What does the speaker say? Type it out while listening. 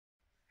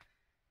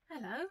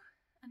Hello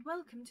and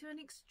welcome to an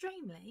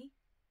extremely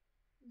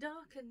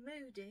dark and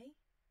moody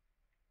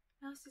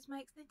Mouses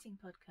Makes Knitting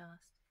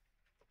podcast.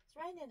 It's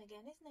raining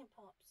again, isn't it,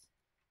 Pops?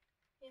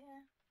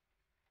 Yeah.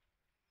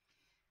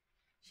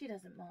 She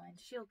doesn't mind.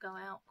 She'll go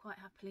out quite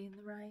happily in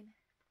the rain.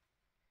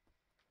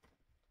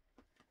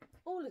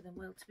 All of them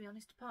will, to be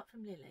honest, apart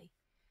from Lily.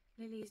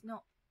 Lily is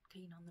not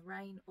keen on the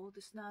rain or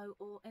the snow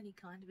or any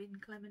kind of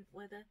inclement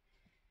weather.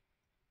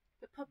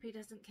 But Poppy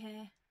doesn't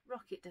care.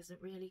 Rocket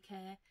doesn't really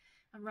care,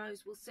 and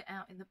Rose will sit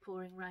out in the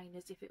pouring rain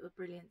as if it were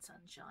brilliant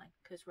sunshine,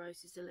 because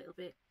Rose is a little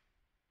bit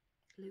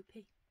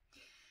loopy.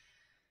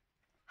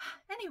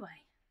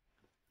 Anyway,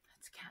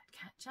 let's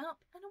catch up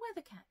and a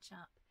weather catch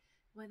up.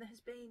 The weather has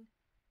been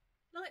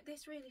like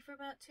this really for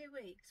about 2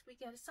 weeks. We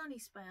get a sunny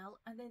spell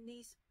and then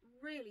these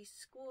really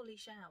squally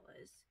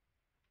showers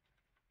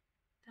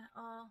that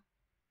are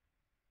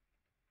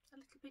a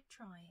little bit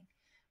trying.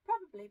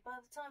 Probably by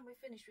the time we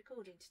finish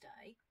recording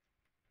today,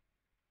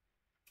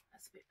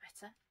 that's a bit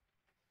better,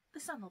 the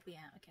sun will be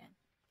out again.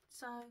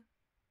 So,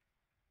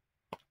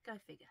 go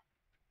figure.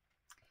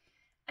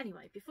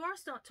 Anyway, before I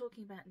start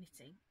talking about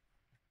knitting,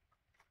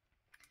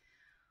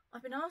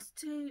 I've been asked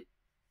to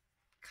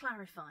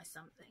clarify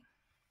something.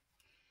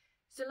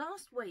 So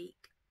last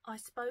week I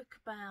spoke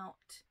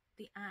about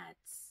the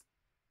ads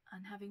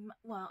and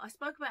I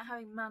spoke about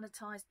having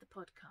monetized the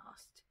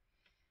podcast.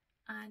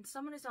 And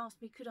someone has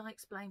asked me, could I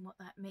explain what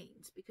that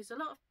means? Because a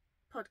lot of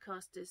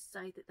podcasters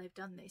say that they've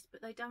done this,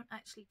 but they don't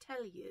actually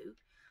tell you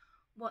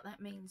what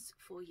that means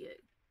for you.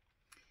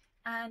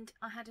 And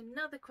I had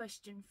another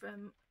question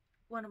from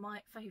one of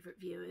my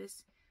favourite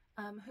viewers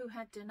who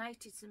had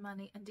donated some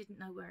money and didn't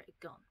know where it had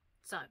gone.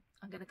 So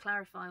I'm going to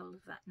clarify all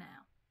of that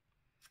now.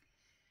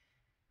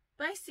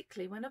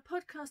 Basically, when a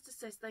podcaster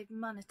says they've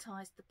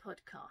monetized the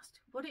podcast,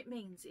 what it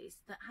means is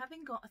that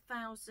having got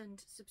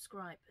 1,000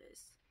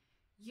 subscribers,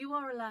 you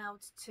are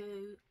allowed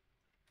to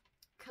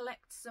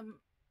collect some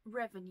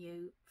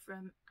revenue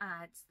from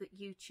ads that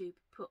YouTube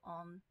put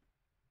on,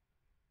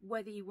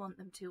 whether you want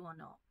them to or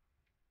not.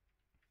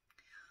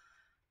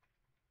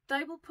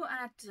 They will put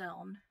ads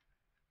on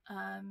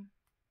and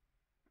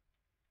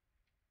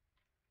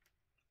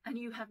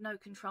you have no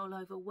control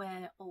over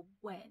where or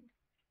when.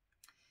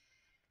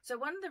 So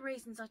one of the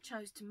reasons I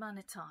chose to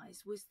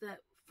monetize was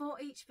that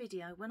for each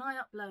video, when I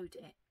upload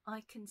it,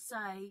 I can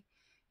say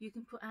you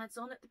can put ads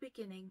on at the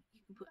beginning, you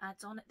can put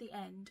ads on at the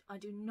end. I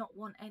do not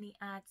want any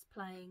ads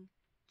playing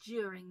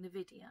during the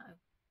video.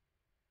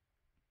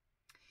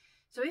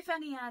 So if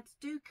any ads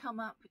do come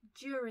up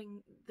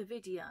during the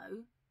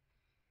video,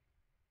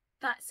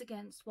 that's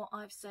against what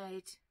I've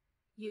said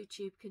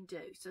YouTube can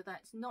do. So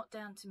that's not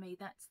down to me,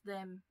 that's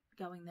them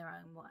going their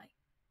own way.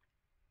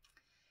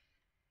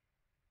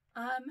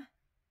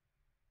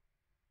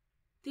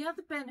 The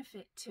other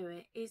benefit to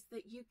it is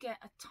that you get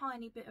a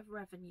tiny bit of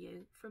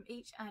revenue from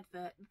each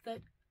advert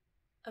that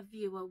a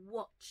viewer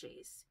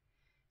watches.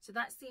 So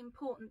that's the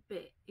important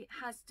bit. It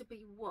has to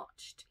be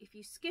watched. If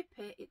you skip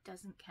it, it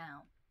doesn't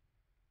count.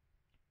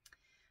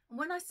 And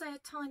when I say a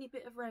tiny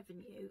bit of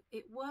revenue,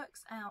 it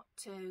works out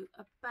to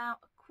about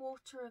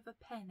 1/4 of a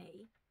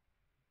penny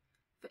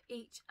for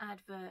each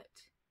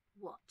advert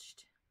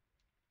watched.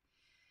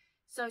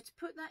 So to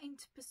put that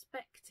into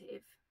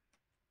perspective,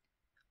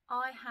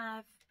 I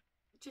have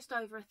just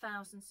over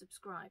 1,000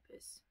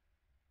 subscribers.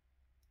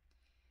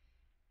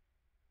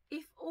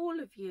 If all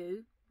of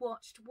you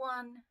watched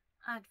one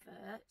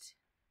advert,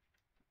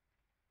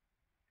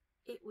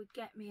 it would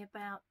get me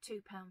about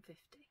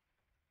 £2.50.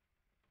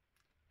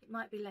 It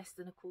might be less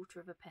than 1/4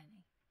 of a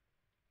penny.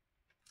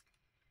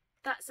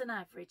 That's an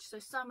average, so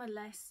some are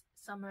less,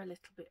 some are a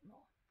little bit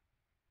more.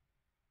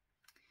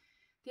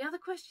 The other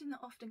question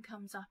that often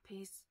comes up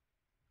is,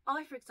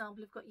 I, for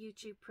example, have got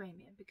YouTube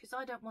Premium because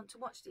I don't want to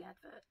watch the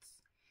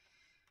adverts.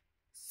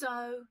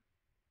 So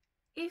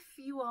if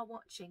you are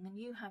watching and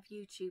you have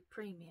YouTube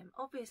Premium,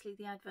 obviously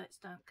the adverts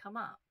don't come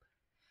up.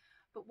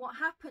 But what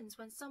happens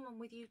when someone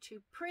with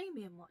YouTube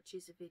Premium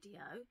watches a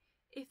video,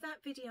 if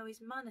that video is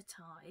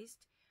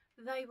monetized,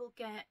 they will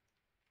get,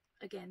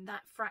 again,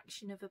 that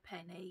fraction of a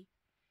penny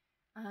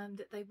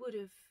that they would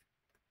have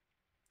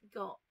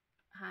got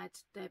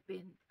had there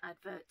been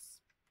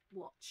adverts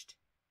watched.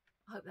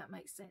 I hope that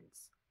makes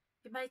sense.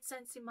 It made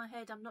sense in my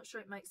head. I'm not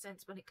sure it makes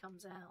sense when it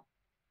comes out.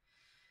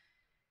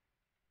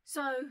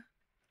 So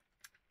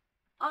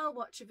I'll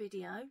watch a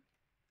video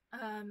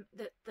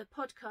that the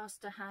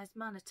podcaster has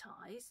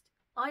monetized.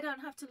 I don't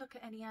have to look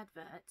at any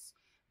adverts,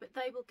 but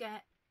they will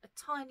get a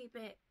tiny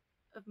bit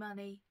of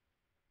money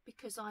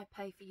because I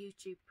pay for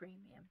YouTube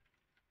Premium.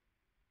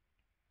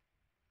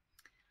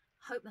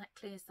 Hope that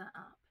clears that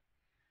up.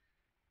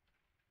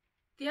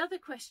 The other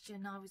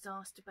question I was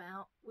asked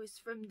about was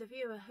from the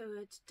viewer who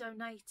had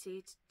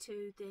donated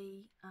to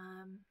the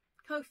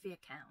Ko-fi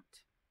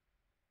account.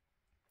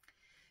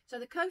 So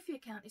the Ko-fi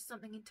account is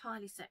something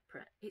entirely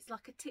separate. It's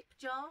like a tip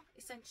jar,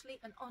 essentially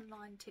an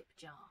online tip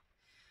jar.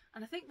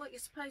 And I think what you're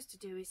supposed to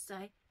do is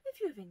say, if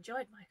you have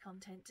enjoyed my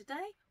content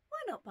today,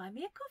 why not buy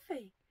me a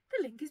coffee?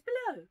 The link is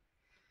below.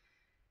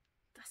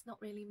 That's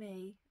not really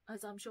me,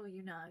 as I'm sure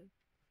you know.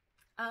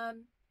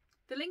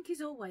 The link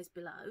is always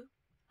below,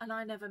 and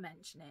I never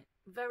mention it.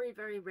 Very,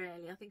 very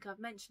rarely. I think I've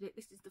mentioned it.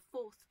 This is the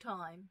 4th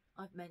time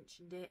I've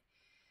mentioned it,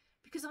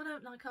 because I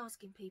don't like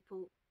asking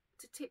people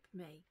to tip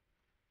me.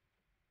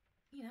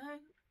 You know,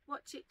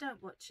 watch it,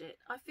 don't watch it.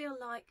 I feel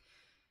like,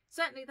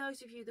 certainly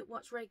those of you that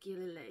watch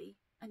regularly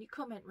and you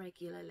comment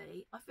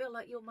regularly, I feel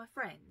like you're my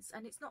friends,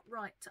 and it's not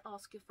right to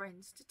ask your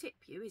friends to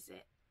tip you, is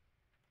it?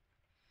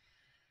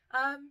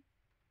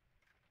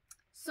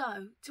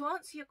 So, to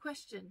answer your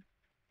question,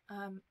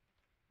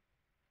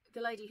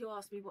 the lady who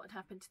asked me what had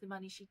happened to the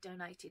money she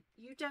donated,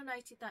 you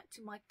donated that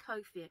to my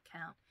Ko-fi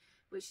account,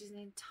 which is an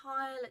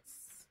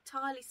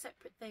entirely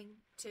separate thing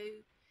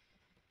to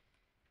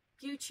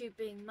YouTube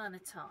being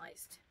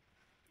monetized.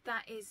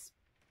 That is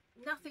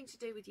nothing to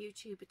do with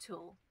YouTube at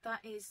all.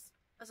 That is,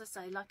 as I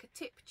say, like a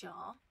tip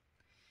jar,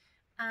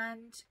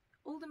 and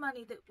all the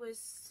money that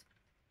was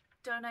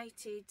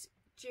donated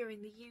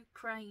during the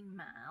Ukraine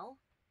mail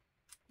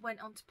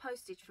went on to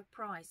postage for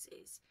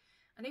prizes.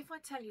 And if I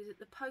tell you that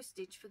the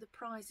postage for the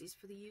prizes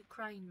for the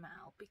Ukraine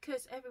mail,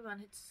 because everyone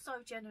had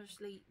so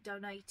generously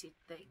donated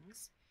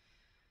things,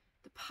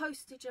 the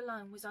postage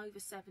alone was over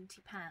 £70.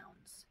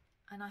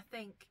 And I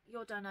think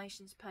your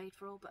donations paid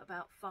for all but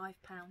about £5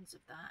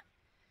 of that.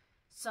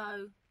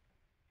 So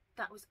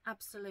that was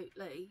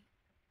absolutely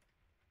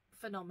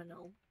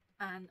phenomenal,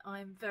 and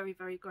I'm very,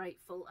 very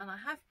grateful. And I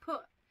have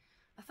put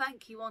a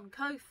thank you on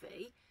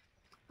Ko-fi,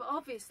 but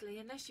obviously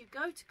unless you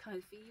go to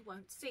Ko-fi you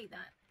won't see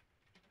that.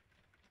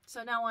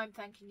 So now I'm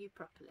thanking you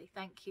properly.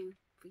 Thank you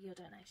for your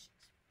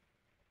donations.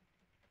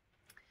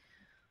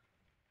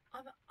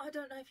 I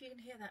don't know if you can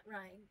hear that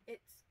rain.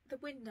 It's the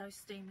window's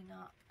steaming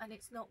up and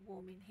it's not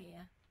warm in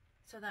here,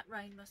 so that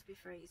rain must be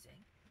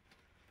freezing,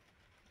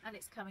 and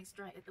it's coming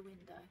straight at the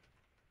window.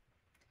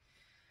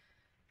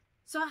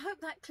 So I hope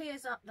that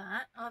clears up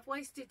that. I've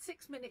wasted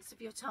 6 minutes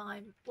of your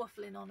time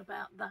waffling on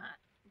about that,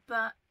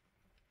 but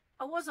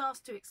I was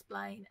asked to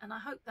explain, and I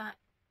hope that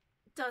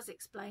does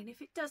explain.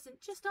 If it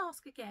doesn't, just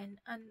ask again,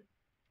 and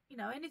you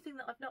know, anything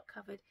that I've not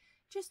covered,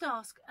 just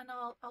ask and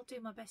I'll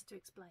do my best to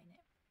explain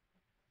it.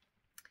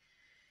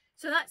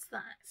 So that's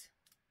that.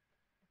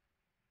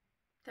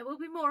 There will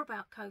be more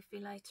about Ko-fi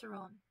later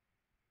on.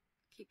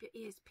 Keep your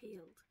ears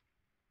peeled.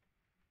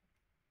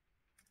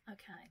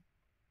 Okay.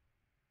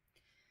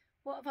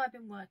 What have I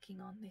been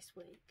working on this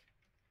week?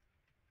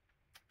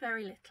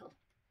 Very little.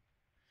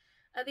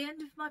 At the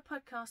end of my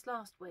podcast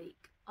last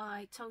week,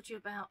 I told you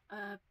about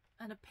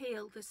an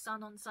appeal the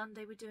Sun on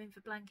Sunday were doing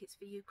for blankets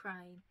for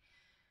Ukraine,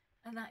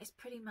 and that is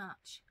pretty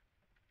much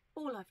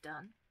all I've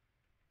done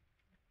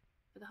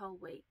for the whole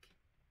week.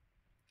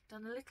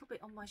 Done a little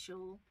bit on my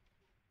shawl.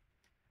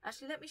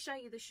 Actually, let me show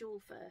you the shawl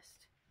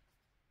first.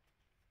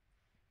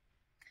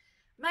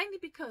 Mainly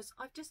because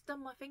I've just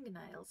done my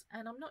fingernails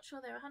and I'm not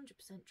sure they're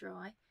 100%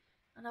 dry,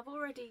 and I've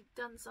already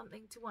done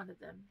something to one of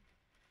them.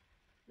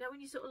 You know when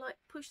you sort of like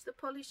push the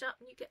polish up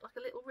and you get like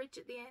a little ridge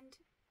at the end?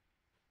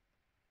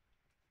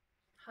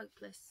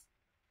 Hopeless.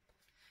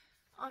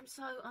 I'm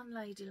so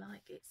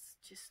unladylike, it's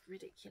just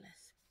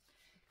ridiculous.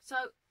 So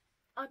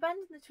I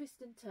abandoned the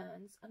twist and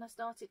turns and I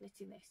started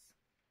knitting this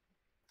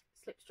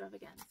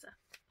Slipstravaganza.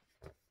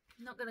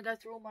 I'm not going to go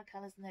through all my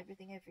colours and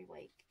everything every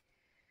week,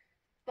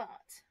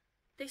 but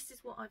this is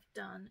what I've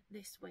done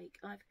this week.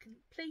 I've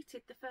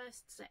completed the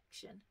first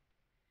section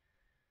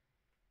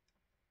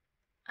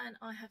and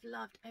I have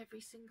loved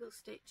every single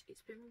stitch.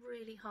 It's been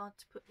really hard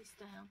to put this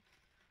down.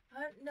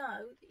 I don't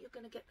know that you're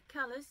going to get the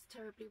colours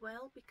terribly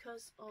well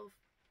because of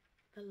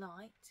the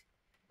light,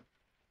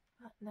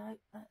 but no,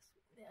 that's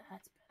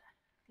better,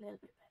 a little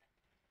bit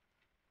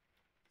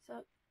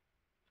better. So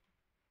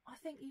I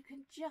think you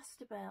can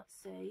just about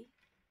see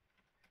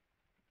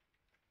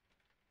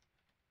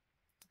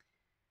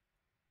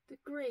the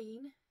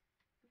green.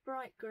 The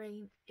bright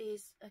green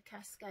is a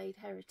Cascade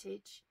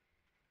Heritage.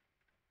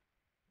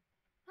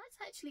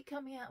 That's actually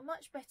coming out a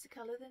much better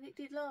colour than it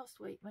did last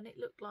week when it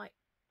looked like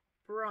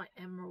bright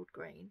emerald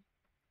green.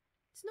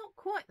 It's not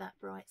quite that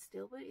bright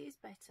still, but it is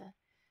better.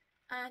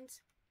 And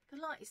the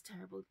light is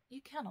terrible.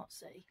 You cannot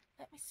see.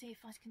 Let me see if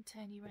I can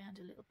turn you around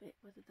a little bit,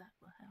 whether that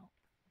will help.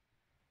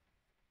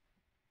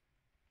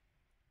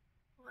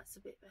 Oh, that's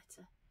a bit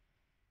better.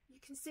 You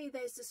can see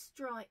there's a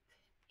stripe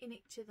in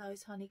each of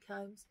those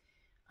honeycombs.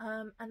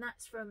 And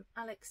that's from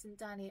Alex and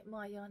Danny at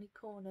My Yarny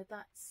Corner.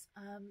 That's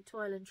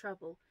Toil and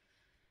Trouble.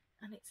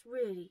 And it's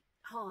really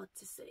hard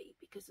to see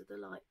because of the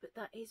light, but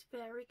that is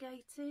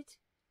variegated.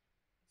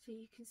 So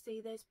you can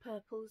see there's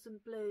purples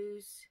and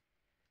blues.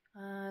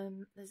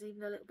 There's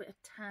even a little bit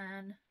of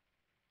tan.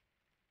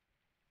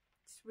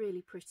 It's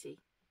really pretty.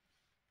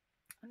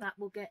 And that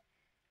will get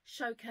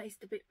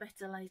showcased a bit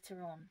better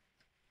later on.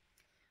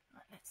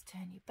 Right, let's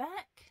turn you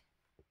back.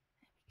 There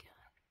we go.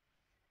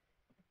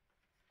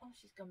 Oh,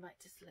 she's gone back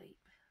to sleep.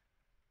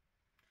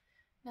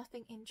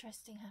 Nothing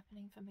interesting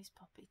happening for Miss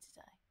Poppy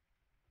today.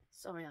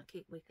 Sorry, I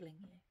keep wiggling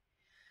you.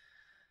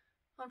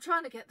 I'm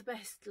trying to get the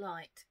best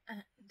light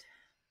and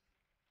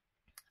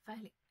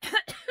failing.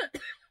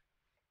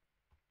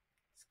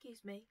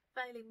 Excuse me,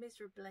 failing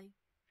miserably.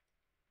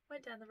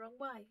 Went down the wrong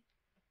way.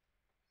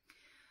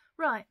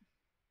 Right,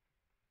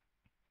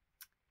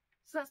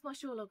 so that's my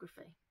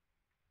shawlography,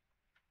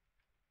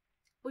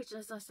 which,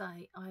 as I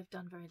say, I've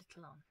done very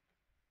little on.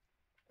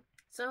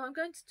 So I'm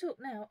going to talk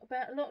now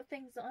about a lot of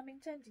things that I'm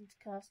intending to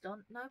cast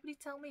on. Nobody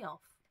tell me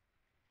off.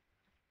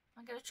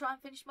 I'm going to try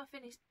and finish my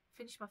knitting.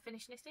 Finish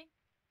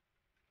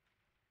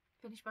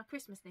my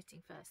Christmas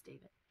knitting first,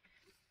 even.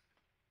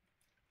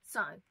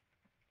 So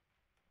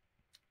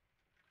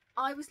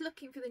I was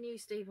looking for the new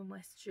Stephen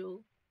West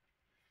shawl,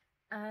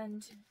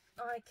 and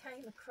I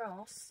came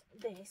across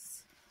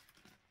this,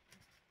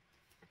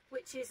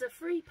 which is a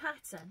free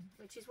pattern,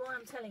 which is why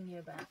I'm telling you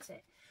about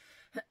it.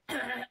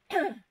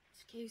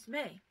 Excuse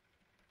me.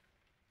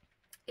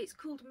 It's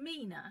called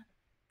Mina.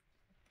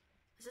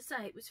 As I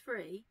say, it was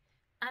free,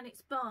 and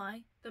it's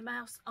by the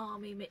Mouse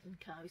Army Mitten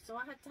Co. So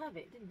I had to have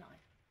it, didn't I?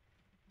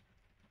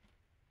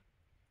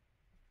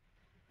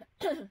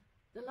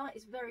 The light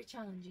is very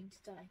challenging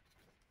today.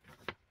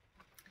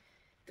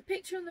 The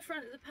picture on the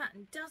front of the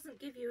pattern doesn't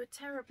give you a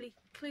terribly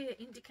clear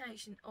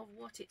indication of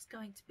what it's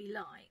going to be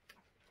like,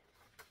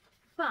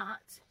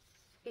 but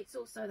it's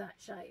also that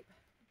shape.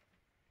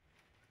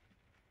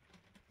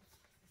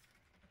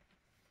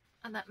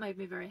 And that made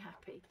me very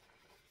happy.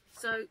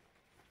 So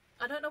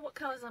I don't know what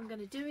colours I'm going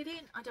to do it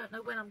in. I don't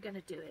know when I'm going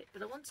to do it,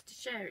 but I wanted to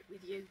share it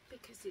with you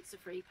because it's a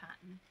free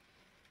pattern.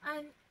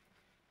 And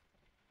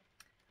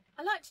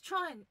I like to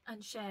try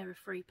and share a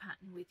free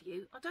pattern with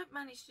you. I don't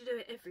manage to do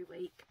it every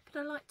week, but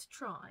I like to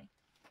try.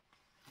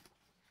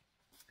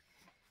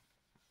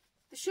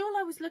 The shawl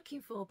I was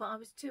looking for, but I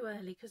was too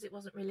early because it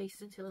wasn't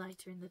released until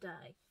later in the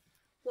day,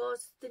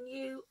 was the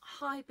new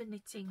Hyper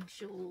Knitting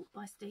shawl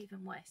by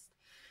Stephen West.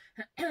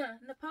 In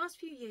the past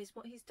few years,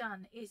 what he's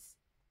done is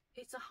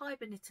it's a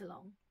Hyper knit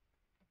along,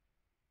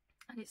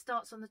 and it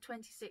starts on the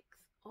 26th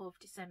of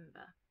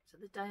December, so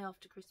the day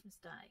after Christmas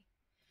Day.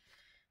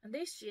 And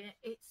this year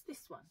it's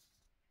this one,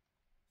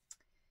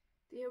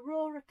 the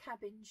Aurora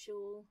Cabin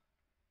shawl.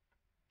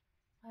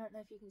 I don't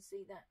know if you can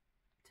see that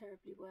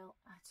terribly well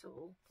at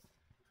all.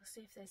 I'll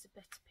see if there's a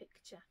better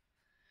picture.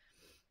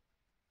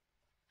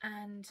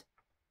 And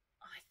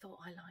I thought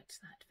I liked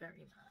that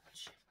very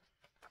much.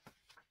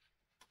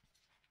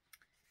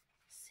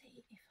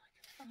 See if I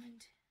can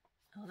find,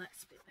 oh,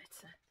 that's a bit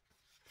better.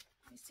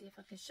 Let me see if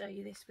I can show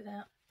you this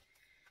without,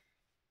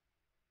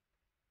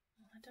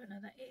 oh, I don't know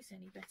that is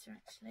any better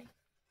actually.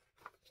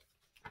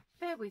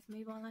 Bear with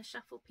me while I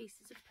shuffle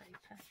pieces of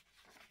paper.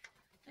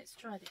 Let's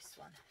try this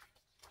one.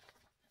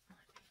 That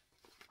might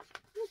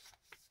be.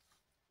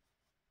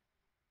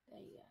 There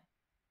you go.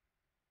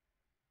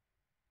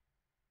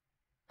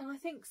 And I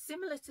think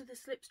similar to the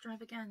Slip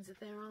Stravaganza,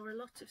 there are a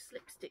lot of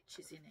slip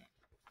stitches in it.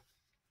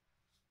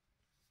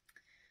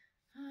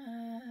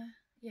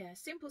 Yeah,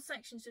 simple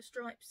sections of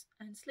stripes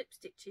and slip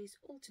stitches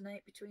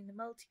alternate between the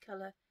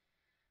multicolour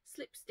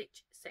slip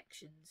stitch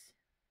sections.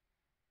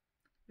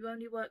 You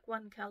only work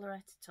one colour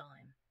at a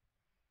time.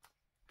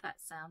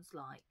 That sounds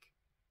like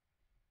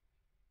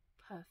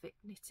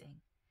perfect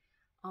knitting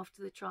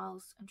after the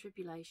trials and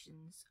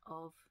tribulations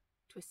of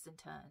twists and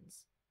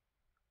turns.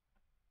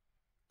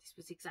 This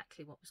was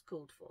exactly what was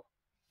called for.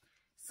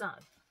 So,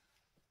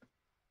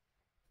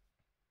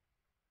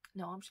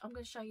 no, I'm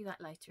going to show you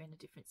that later in a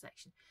different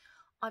section.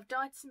 I've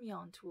dyed some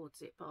yarn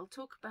towards it, but I'll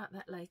talk about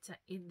that later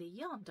in the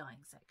yarn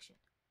dyeing section.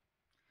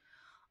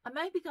 I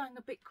may be going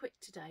a bit quick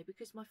today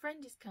because my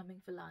friend is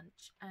coming for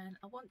lunch and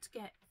I want to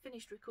get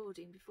finished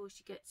recording before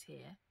she gets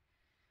here.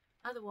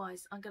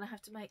 Otherwise, I'm going to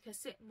have to make her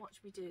sit and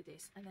watch me do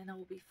this, and then I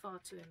will be far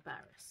too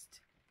embarrassed.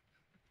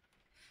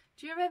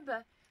 Do you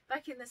remember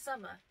back in the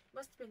summer?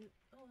 Must have been,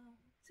 oh,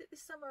 was it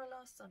this summer or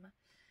last summer?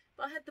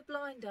 But I had the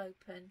blind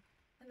open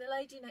and the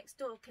lady next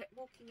door kept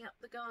walking up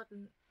the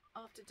garden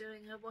after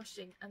doing her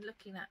washing and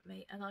looking at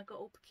me, and I got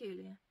all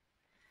peculiar.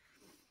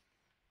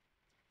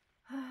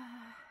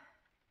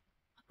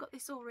 I've got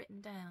this all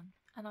written down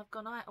and I've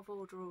gone out of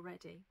order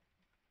already.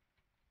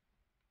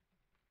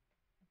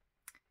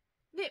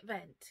 Knit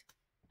Vent.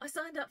 I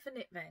signed up for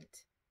Knit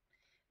Vent.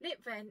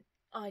 Knit Vent,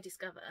 I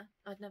discover,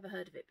 I'd never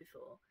heard of it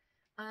before.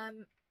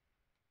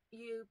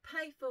 You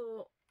pay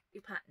for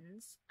your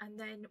patterns and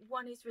then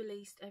one is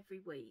released every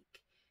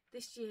week.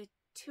 This year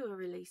 2 are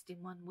released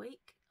in 1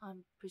 week.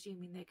 I'm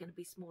presuming they're going to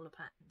be smaller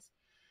patterns.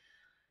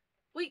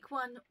 Week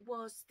 1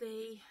 was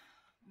the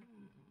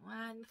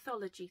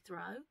anthology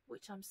throw,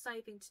 which I'm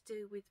saving to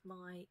do with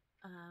my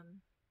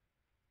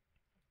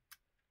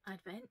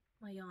advent,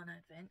 my yarn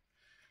advent.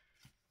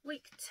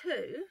 Week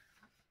 2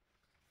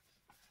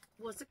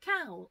 was a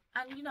cowl,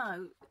 and you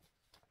know,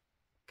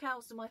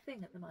 cowls are my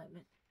thing at the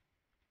moment.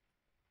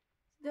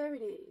 There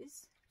it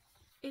is.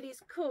 It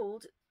is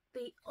called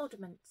the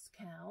Oddments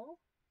cowl,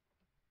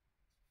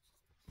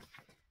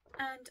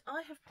 and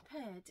I have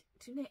prepared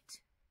to knit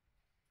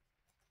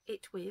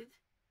it with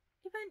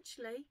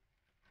eventually.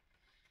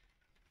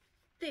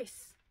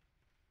 This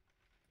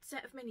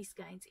set of mini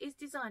skeins is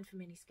designed for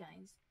mini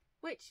skeins,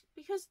 which,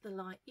 because of the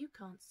light, you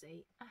can't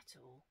see at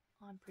all,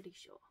 I'm pretty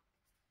sure.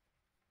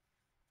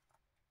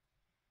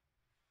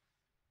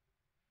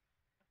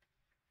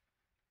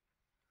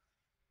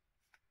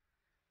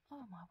 Oh,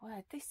 Oh my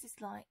word, this is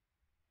like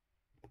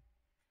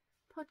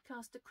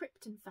podcaster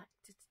Krypton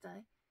factor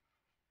today.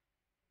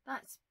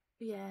 That's,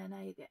 yeah,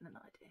 now you're getting an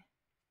idea.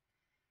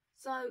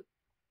 So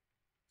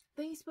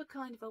these were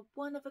kind of a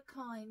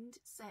one-of-a-kind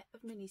set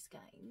of mini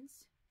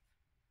skeins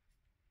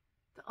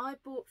that I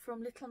bought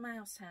from Little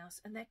Mouse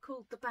House, and they're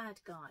called the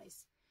Bad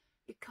Guys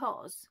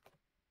because,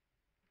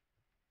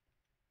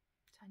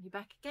 turn you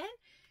back again,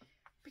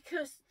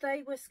 because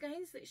they were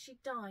skeins that she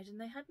dyed and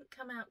they hadn't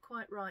come out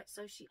quite right,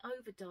 so she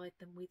over dyed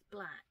them with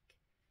black.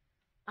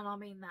 And I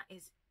mean, that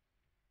is,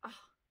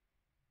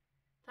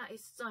 that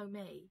is so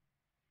me.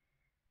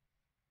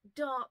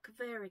 Dark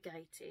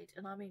variegated,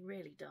 and I mean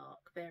really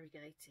dark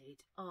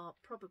variegated, are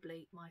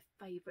probably my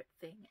favourite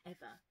thing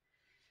ever.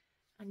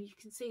 And you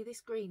can see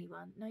this greeny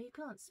one. No, you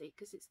can't see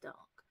because it's dark,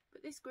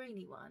 but this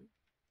greeny one,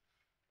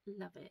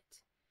 love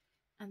it.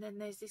 And then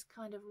there's this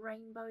kind of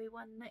rainbowy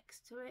one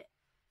next to it.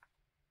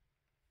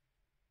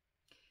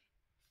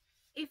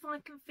 If I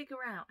can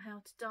figure out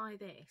how to dye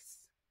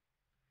this,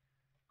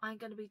 I'm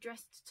going to be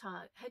dressed to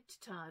toe, head to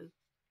toe,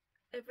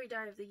 every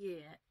day of the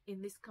year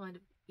in this kind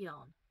of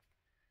yarn.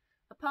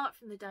 Apart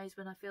from the days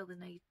when I feel the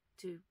need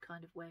to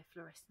kind of wear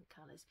fluorescent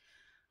colours.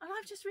 And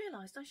I've just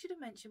realised I should have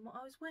mentioned what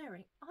I was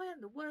wearing. I am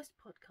the worst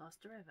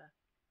podcaster ever.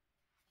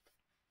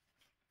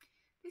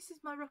 This is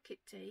my Rocket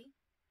Tee.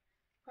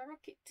 My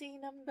Rocket Tee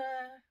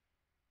number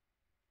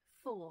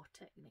 4,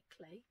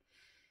 technically.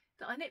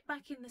 That I knit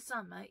back in the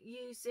summer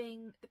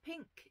using, the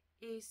pink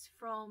is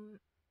from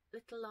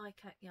Little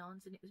Lycat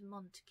Yarns and it was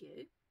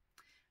Montague.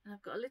 And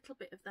I've got a little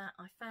bit of that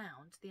I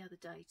found the other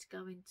day to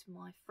go into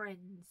my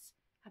friend's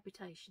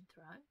habitation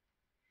throw.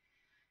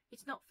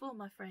 It's not for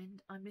my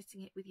friend, I'm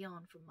knitting it with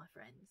yarn from my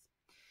friends.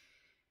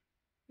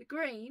 The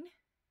green,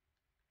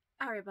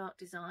 Aribark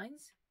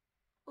Designs,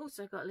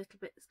 also got a little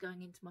bit that's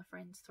going into my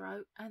friend's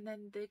throw, and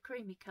then the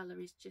creamy colour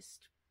is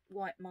just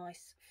White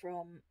Mice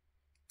from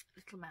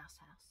Little Mouse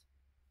House.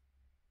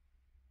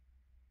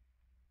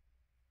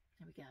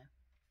 There we go.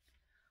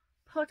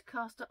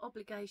 Podcaster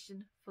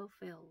obligation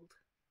fulfilled.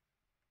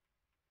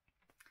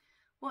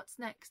 What's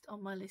next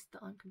on my list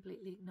that I'm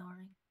completely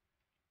ignoring?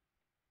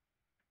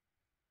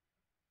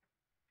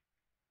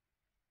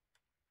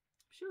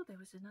 I'm sure there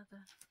was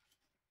another.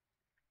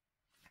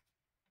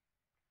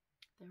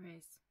 There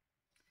is.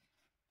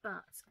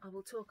 But I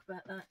will talk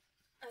about that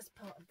as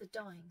part of the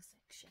dyeing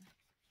section.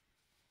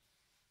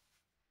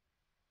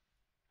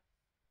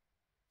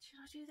 Should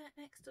I do that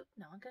next?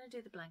 No, I'm going to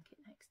do the blanket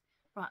next.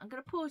 Right, I'm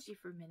going to pause you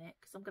for a minute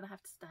because I'm going to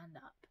have to stand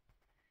up.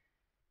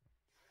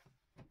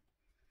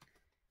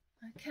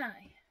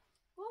 Okay.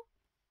 Whoop.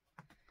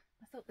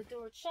 I thought the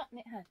door had shut and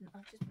it hadn't.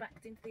 I've just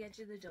backed into the edge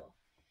of the door.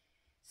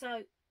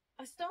 So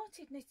I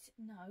started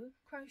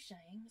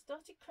crocheting. I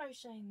started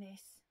crocheting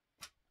this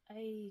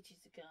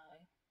ages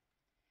ago.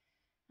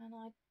 And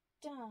I'd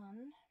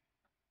done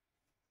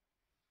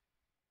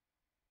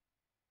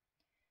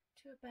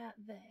to about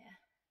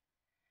there.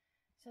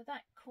 So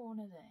that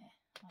corner there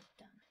I've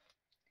done.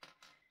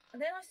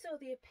 And then I saw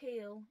the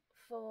appeal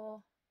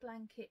for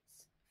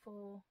blankets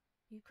for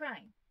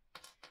Ukraine.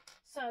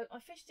 So I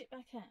fished it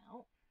back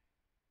out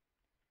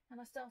and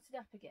I started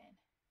up again.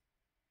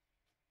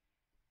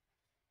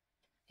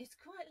 It's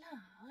quite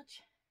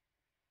large.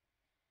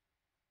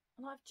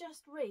 And I've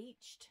just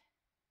reached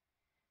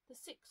the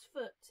 6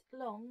 foot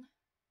long,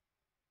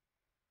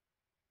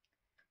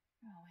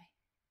 where are we?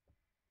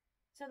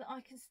 So that I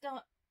can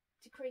start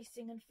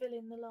decreasing and fill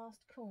in the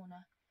last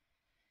corner.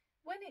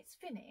 When it's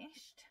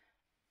finished,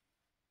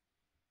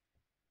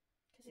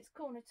 because it's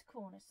corner to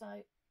corner, so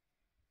I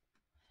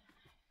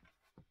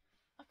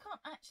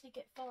can't actually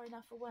get far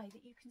enough away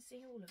that you can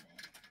see all of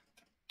it.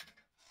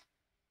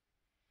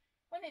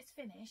 When it's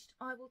finished,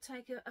 I will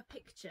take a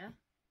picture.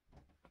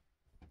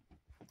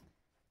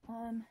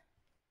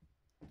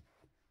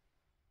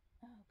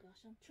 Oh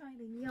gosh, I'm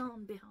trailing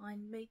yarn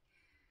behind me.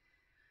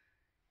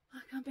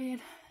 Like I'm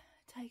being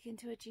taken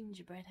to a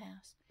gingerbread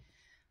house.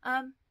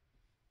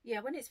 Yeah,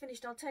 when it's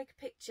finished, I'll take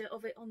a picture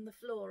of it on the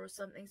floor or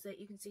something so that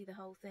you can see the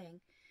whole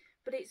thing.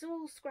 But it's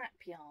all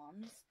scrap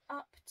yarns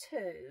up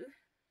to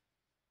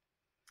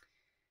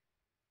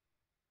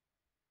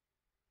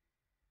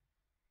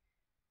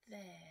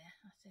there,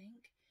 I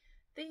think.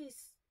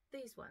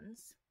 These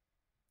ones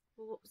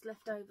were what was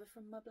left over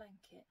from my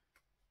blanket.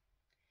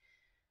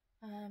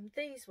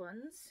 These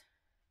ones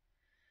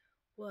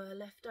were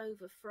left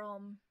over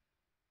from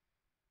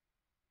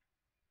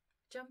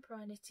jumper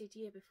I knitted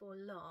year before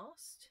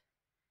last.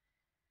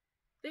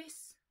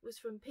 This was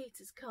from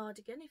Peter's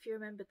cardigan, if you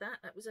remember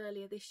that. That was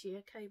earlier this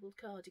year, cabled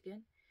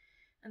cardigan.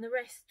 And the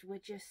rest were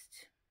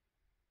just...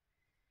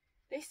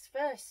 This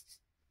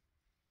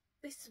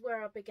is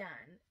where I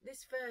began.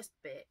 This first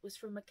bit was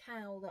from a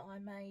cowl that I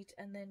made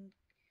and then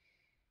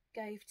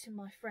gave to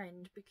my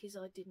friend because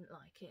I didn't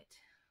like it.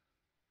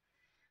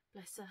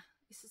 Bless her.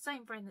 It's the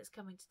same friend that's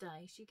coming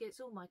today. She gets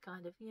all my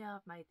kind of, yeah,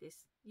 I've made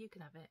this, you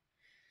can have it.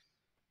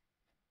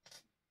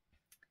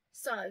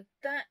 So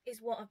that is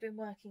what I've been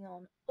working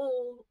on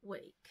all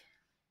week,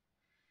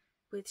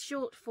 with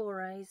short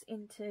forays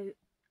into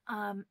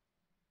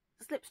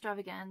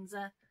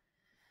Slipstravaganza,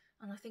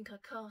 and I think I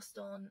cast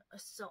on a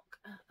sock,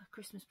 a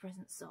Christmas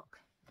present sock.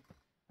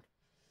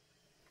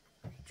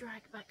 Let me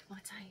drag back my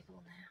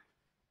table now.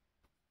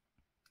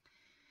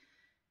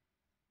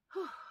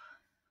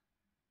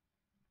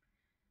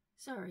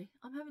 Sorry,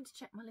 I'm having to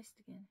check my list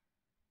again.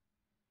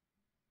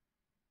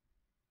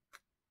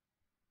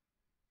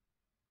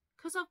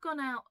 Because I've gone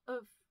out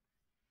of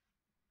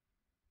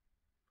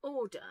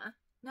order,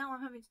 now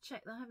I'm having to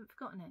check that I haven't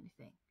forgotten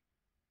anything.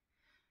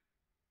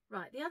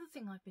 Right, the other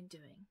thing I've been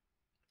doing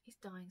is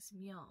dyeing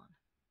some yarn.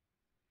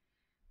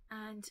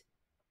 And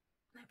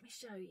let me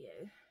show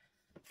you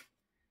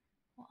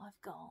what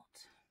I've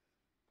got.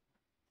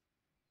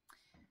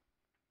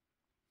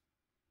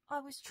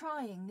 I was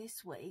trying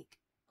this week,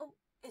 oh,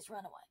 it's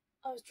run away.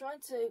 I was trying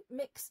to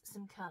mix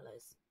some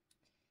colours.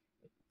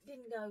 It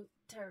didn't go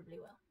terribly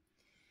well.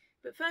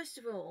 But first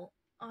of all,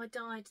 I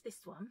dyed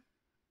this one,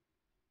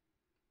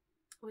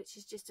 which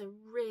is just a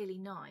really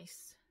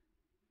nice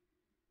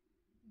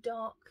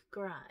dark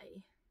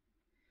grey.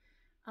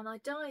 And I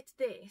dyed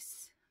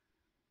this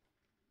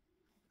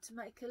to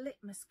make a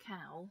litmus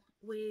cowl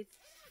with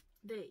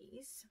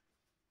these.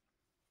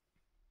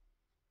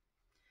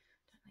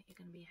 I don't think you're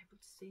going to be able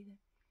to see them.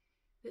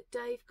 That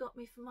Dave got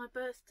me for my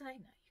birthday.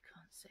 No, you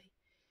can't see.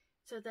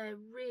 So they're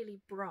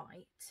really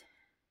bright.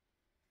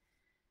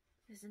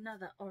 There's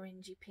another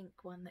orangey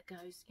pink one that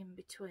goes in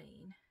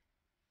between.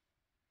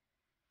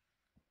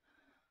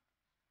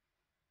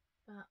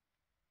 But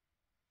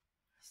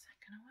is that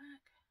going to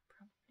work?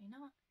 Probably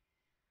not.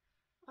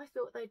 I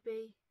thought they'd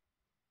be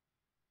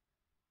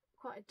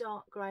quite a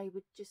dark grey,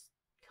 would just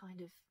kind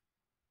of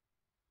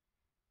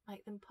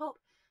make them pop.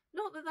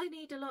 Not that they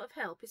need a lot of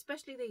help,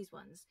 especially these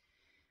ones,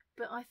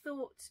 but I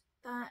thought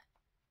that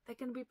they're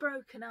going to be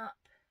broken up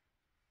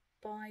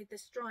by the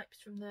stripes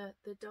from the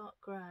dark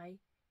grey.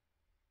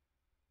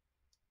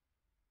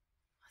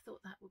 I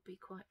thought that would be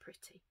quite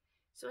pretty.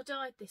 So I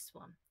dyed this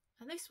one,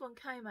 and this one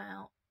came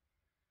out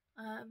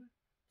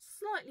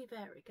slightly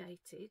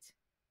variegated.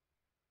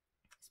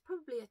 It's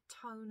probably a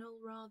tonal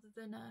rather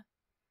than a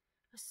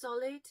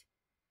solid.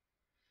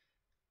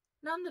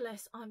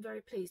 Nonetheless, I'm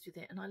very pleased with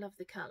it and I love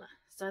the colour.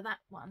 So that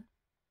one,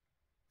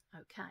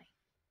 okay.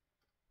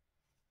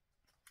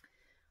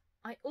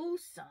 I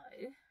also,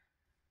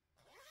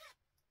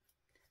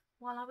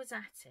 while I was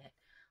at it,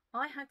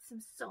 I had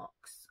some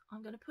socks.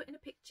 I'm going to put in a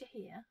picture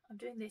here. I'm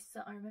doing this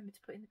so I remember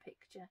to put in the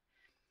picture.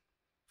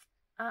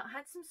 I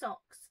had some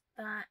socks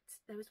that,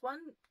 there was one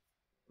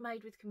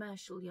made with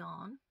commercial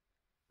yarn,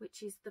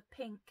 which is the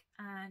pink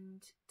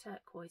and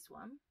turquoise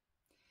one,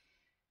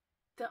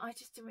 that I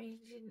just really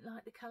didn't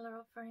like the colour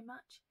of very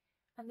much.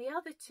 And the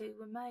other two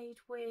were made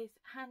with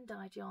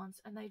hand-dyed yarns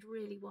and they'd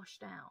really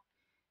washed out.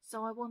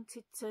 So I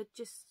wanted to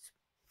just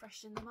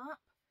freshen them up.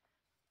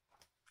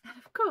 And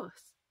of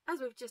course,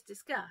 as we've just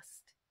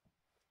discussed,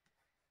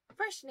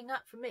 freshening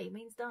up for me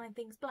means dyeing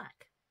things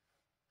black.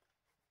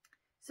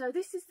 So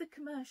this is the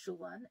commercial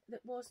one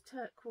that was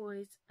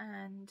turquoise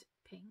and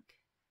pink.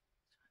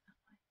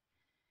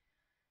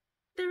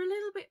 They're a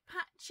little bit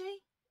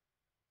patchy,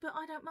 but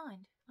I don't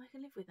mind. I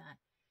can live with that.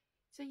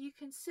 So you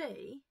can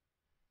see,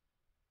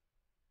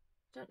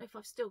 don't know if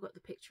I've still got the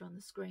picture on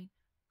the screen.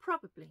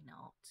 Probably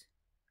not.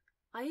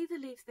 I either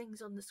leave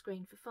things on the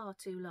screen for far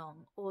too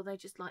long or they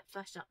just like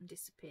flash up and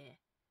disappear.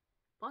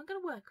 But I'm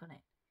going to work on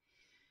it.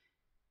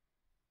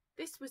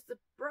 This was the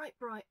bright,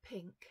 bright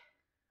pink.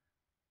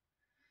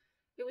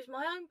 It was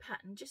my own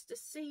pattern, just a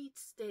seed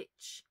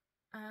stitch.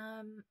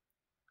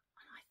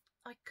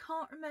 I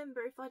can't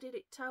remember if I did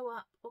it toe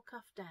up or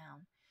cuff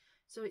down.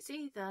 So it's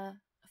either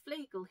a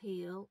Flegel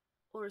heel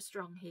or a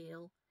strong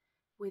heel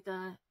with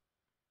a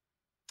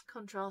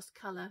contrast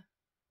colour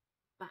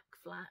back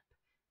flap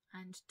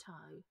and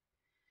toe.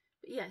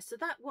 But yeah, so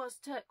that was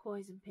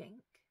turquoise and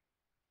pink.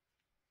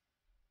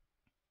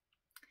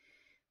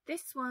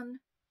 This one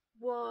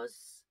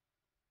was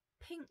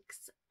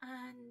pinks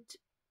and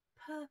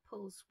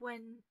purples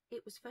when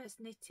it was first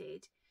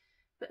knitted,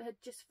 but had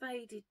just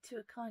faded to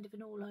a kind of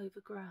an all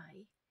over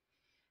grey.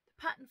 The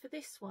pattern for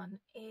this one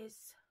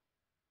is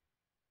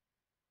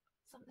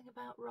something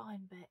about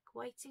Rhinebeck,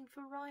 waiting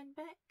for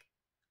Rhinebeck,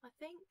 I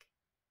think.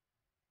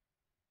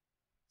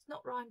 It's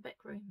not Rhinebeck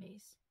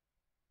Roomies.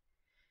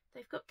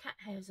 They've got cat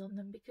hairs on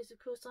them because of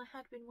course I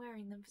had been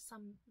wearing them for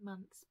some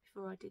months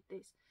before I did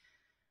this.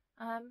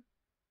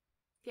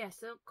 Yeah,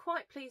 so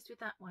quite pleased with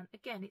that one.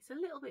 Again, it's a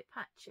little bit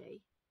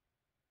patchy,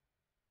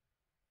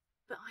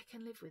 but I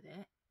can live with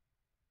it.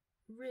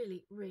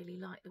 Really, really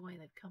like the way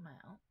they've come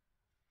out.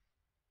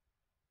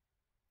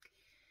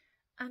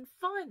 And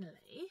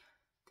finally,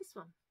 this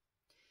one,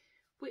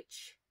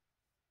 which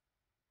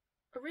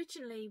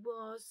originally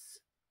was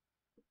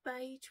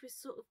beige with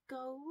sort of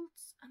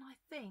golds, and I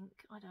think,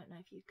 I don't know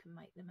if you can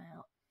make them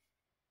out,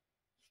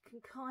 you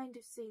can kind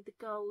of see the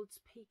golds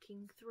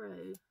peeking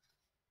through.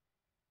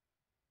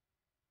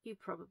 You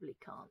probably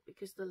can't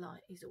because the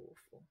light is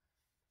awful.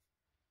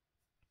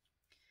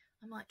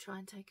 I might try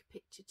and take a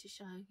picture to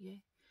show you.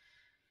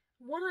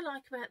 What I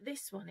like about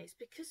this one is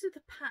because of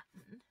the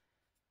pattern,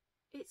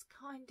 it's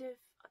kind of,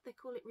 they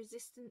call it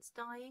resistance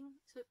dyeing,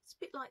 so it's a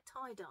bit like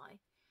tie-dye.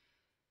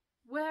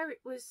 Where it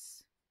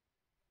was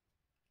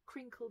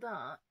crinkled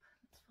up,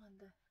 let's find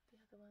the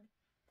other one.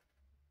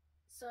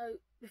 So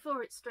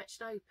before it's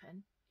stretched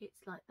open,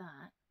 it's like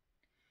that.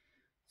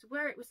 So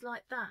where it was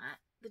like that,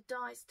 the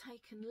dye's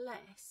taken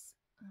less.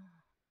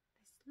 Oh,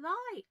 this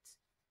light.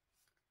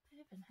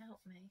 Heaven help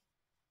me.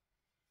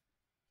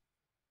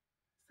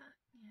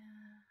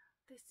 Yeah,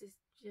 this is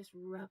just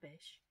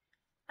rubbish.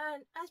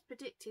 And as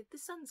predicted, the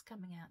sun's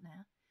coming out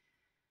now.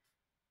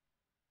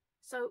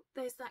 So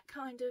there's that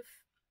kind of,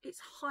 it's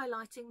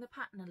highlighting the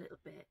pattern a little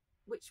bit,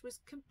 which was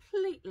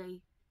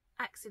completely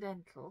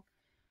accidental,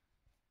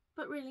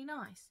 but really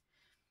nice.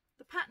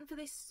 The pattern for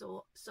this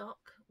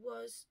sock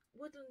was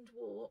Woodland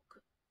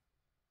Walk.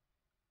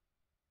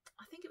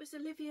 I think it was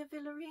Olivia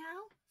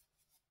Villarreal.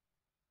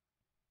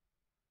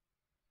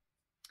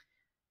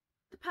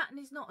 The pattern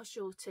is not a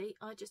shorty.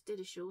 I just did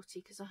a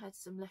shorty because I had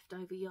some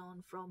leftover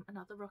yarn from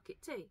another Rocket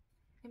Tea.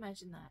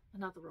 Imagine that,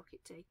 another Rocket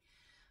Tea.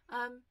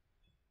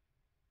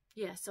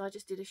 Yeah, so I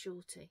just did a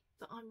shorty.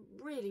 But I'm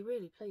really,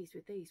 really pleased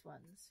with these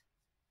ones.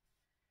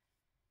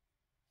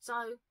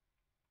 So,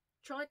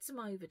 tried some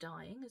over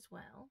dyeing as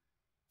well.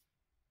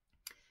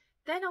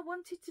 Then I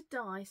wanted to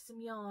dye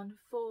some yarn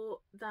for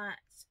that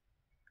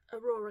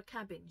Aurora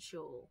cabin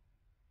shawl.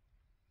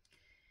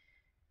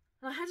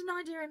 And I had an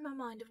idea in my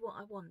mind of what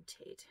I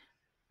wanted.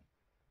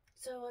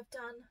 So I've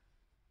done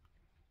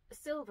a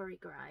silvery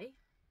grey,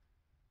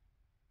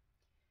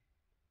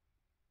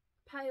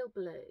 pale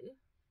blue,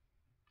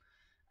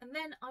 and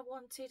then I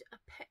wanted a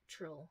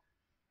petrol.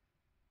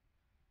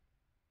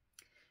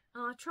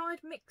 And I tried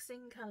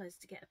mixing colours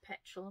to get a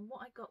petrol, and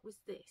what I got was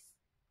this,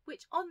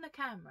 which on the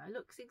camera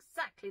looks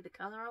exactly the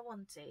colour I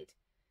wanted,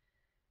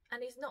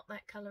 and is not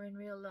that colour in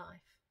real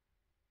life.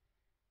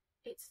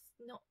 It's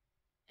not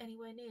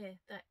anywhere near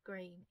that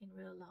green in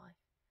real life.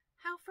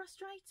 How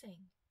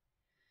frustrating.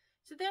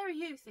 So there are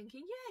you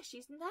thinking, yeah,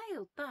 she's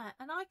nailed that,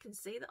 and I can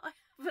see that I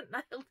haven't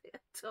nailed it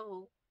at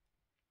all.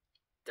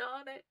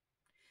 Darn it.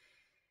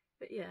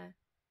 But yeah,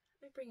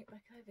 let me bring it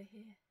back over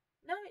here.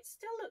 No, it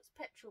still looks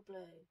petrol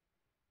blue.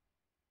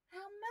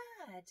 How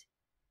mad.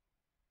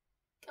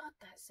 God,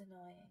 that's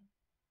annoying.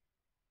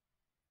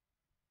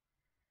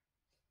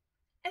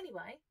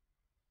 Anyway,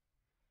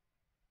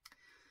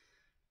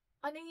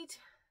 I need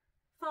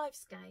 5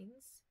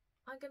 skeins.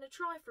 I'm going to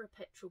try for a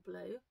petrol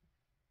blue,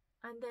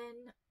 and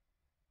then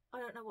I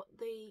don't know what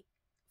the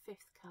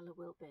 5th colour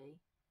will be.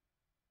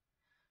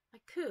 I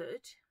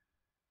could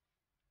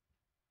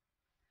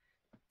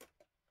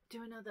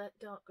do another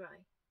dark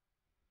grey.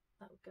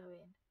 That would go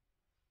in.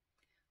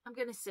 I'm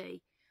going to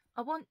see.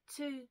 I want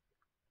to...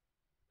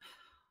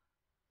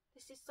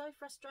 This is so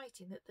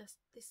frustrating that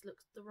this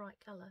looks the right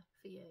colour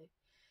for you.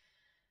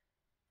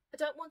 I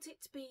don't want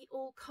it to be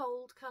all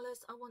cold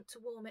colours. I want to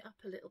warm it up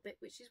a little bit,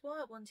 which is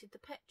why I wanted the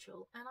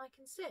petrol. And I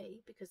can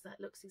see, because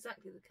that looks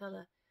exactly the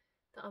colour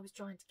that I was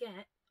trying to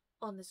get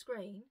on the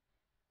screen,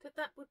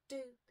 that would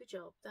do the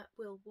job. That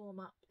will warm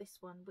up this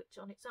one, which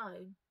on its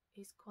own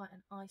is quite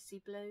an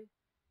icy blue.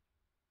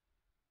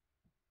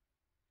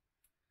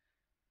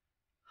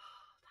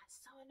 Oh, that's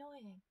so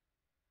annoying.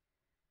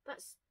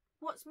 That's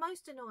what's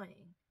most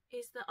annoying,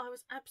 is that I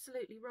was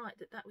absolutely right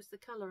that was the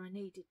colour I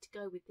needed to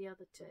go with the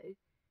other two.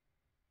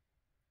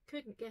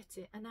 Couldn't get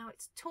it, and now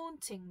it's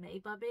taunting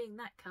me by being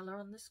that colour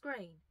on the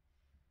screen.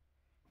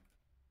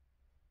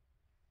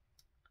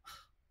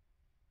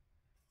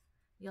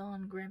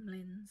 Yarn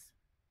gremlins.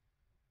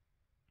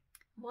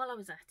 While I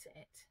was at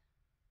it,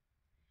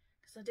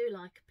 because I do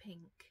like a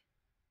pink,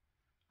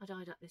 I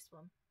dyed up this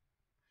one,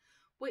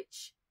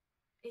 which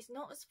is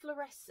not as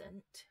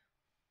fluorescent.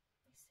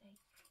 Let me see,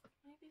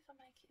 maybe if I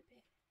make it a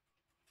bit...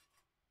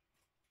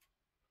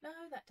 No,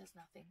 that does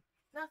nothing.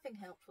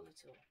 Nothing helpful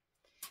at all.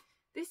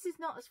 This is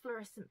not as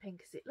fluorescent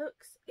pink as it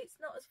looks. It's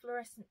not as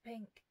fluorescent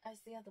pink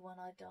as the other one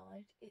I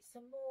dyed. It's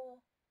a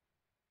more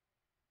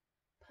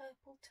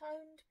purple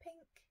toned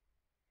pink.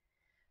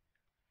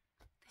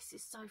 This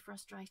is so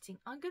frustrating.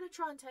 I'm going to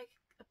try and take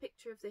a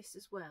picture of this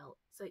as well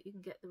so that you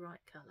can get the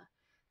right colour.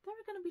 There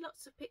are going to be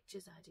lots of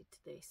pictures added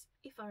to this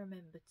if I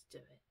remember to do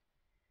it.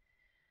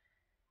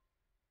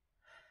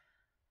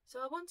 So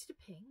I wanted a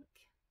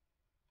pink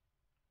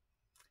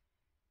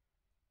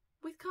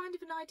with kind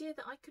of an idea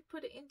that I could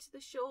put it into the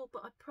shawl,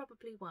 but I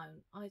probably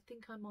won't. I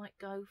think I might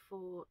go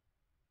for,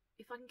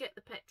 if I can get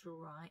the petrol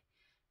right,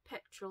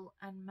 petrol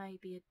and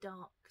maybe a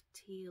dark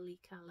tealy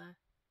colour,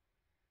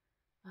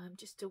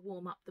 just to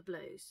warm up the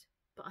blues.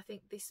 But I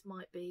think this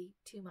might be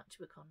too much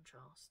of a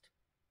contrast.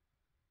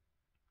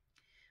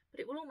 But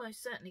it will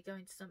almost certainly go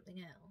into something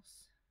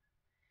else.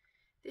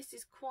 This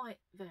is quite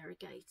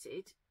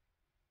variegated.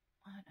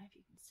 I don't know if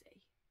you can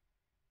see.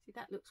 See,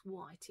 that looks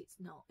white. It's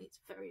not. It's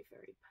very,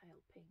 very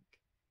pale pink.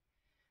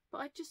 But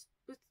I just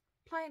was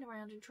playing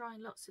around and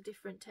trying lots of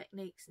different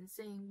techniques and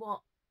seeing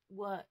what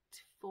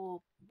worked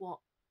for what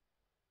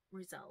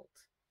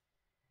result.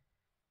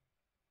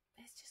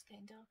 It's just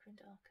getting darker and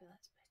darker.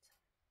 That's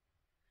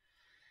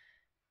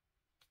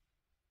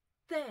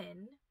better.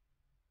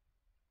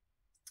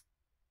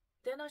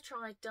 Then Then I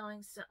tried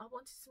dyeing I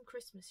wanted some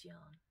Christmas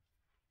yarn.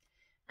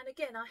 And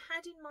again, I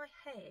had in my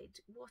head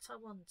what I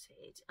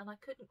wanted and I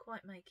couldn't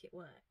quite make it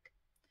work.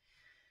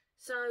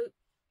 So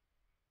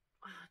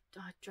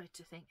I dread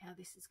to think how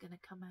this is going to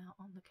come out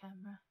on the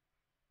camera.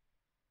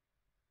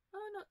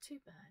 Oh, not too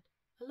bad.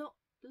 A lot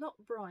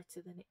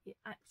brighter than it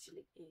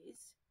actually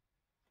is.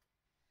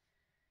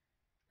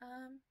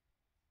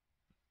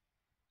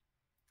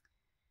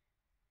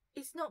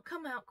 It's not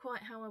come out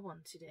quite how I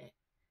wanted it.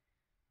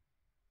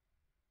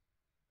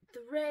 The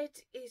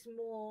red is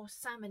more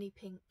salmony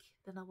pink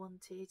than I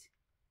wanted.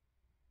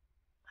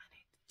 And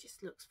it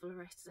just looks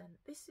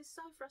fluorescent. This is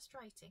so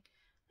frustrating.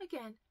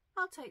 Again,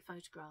 I'll take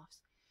photographs.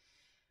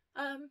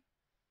 The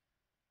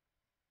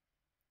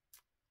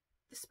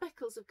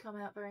speckles have come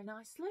out very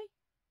nicely.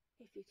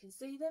 If you can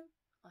see them,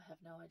 I have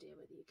no idea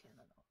whether you can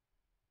or not.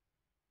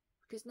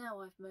 Because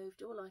now I've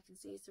moved, all I can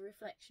see is the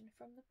reflection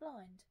from the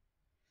blind.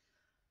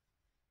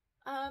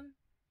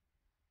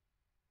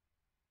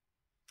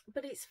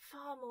 But it's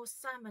far more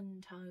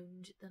salmon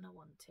toned than I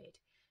wanted.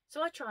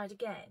 So I tried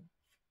again.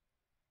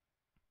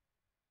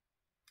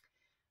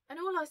 And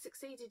all I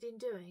succeeded in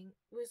doing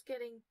was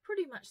getting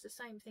pretty much the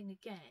same thing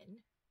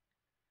again,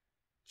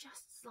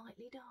 just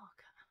slightly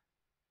darker.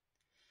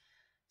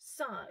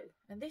 So,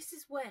 and this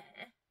is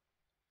where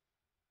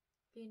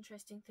the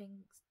interesting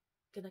thing's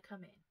going to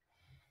come in.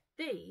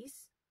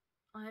 These,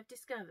 I have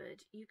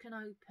discovered, you can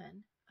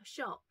open a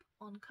shop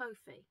on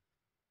Ko-fi.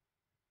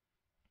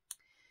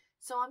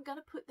 So I'm going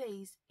to put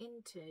these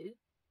into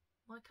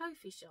my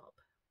Ko-fi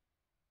shop.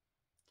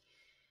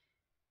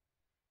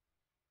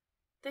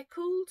 They're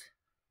called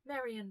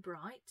Merry and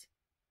Bright.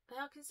 They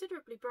are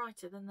considerably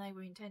brighter than they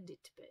were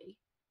intended to be.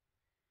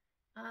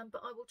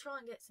 But I will try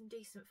and get some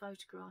decent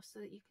photographs so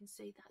that you can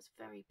see that's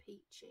very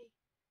peachy.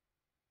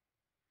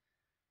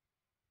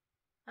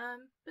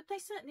 But they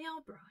certainly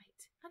are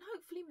bright and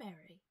hopefully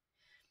merry.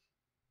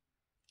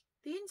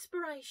 The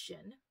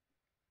inspiration,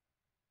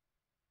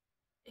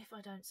 if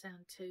I don't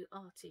sound too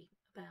arty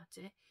about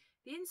it,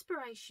 the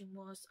inspiration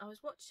was I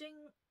was watching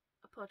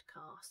a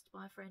podcast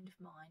by a friend of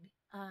mine,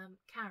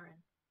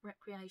 Karen,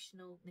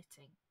 Recreational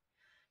Knitting.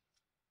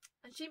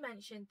 And she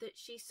mentioned that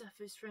she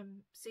suffers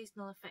from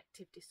seasonal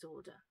affective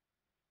disorder.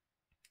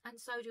 And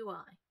so do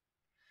I.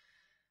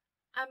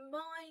 And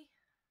my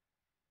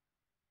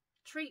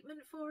treatment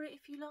for it,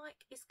 if you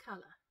like, is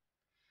colour.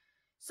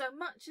 So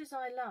much as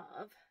I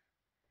love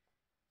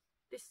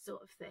this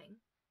sort of thing,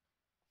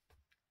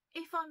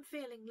 if I'm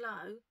feeling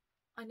low,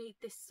 I need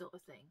this sort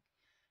of thing.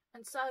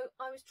 And so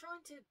I was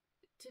trying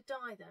to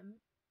dye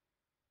them.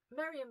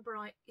 Merry and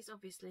Bright is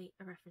obviously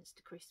a reference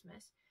to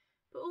Christmas,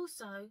 but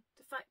also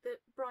the fact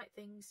that bright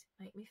things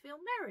make me feel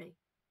merry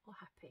or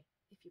happy,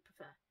 if you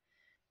prefer.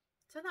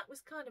 So that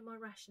was kind of my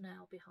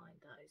rationale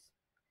behind those.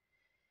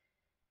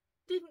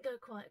 Didn't go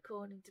quite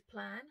according to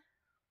plan.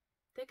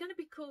 They're going to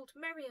be called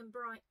Merry and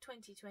Bright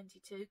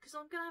 2022 because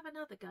I'm going to have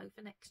another go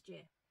for next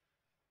year.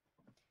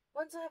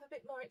 Once I have a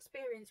bit more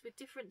experience with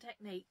different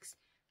techniques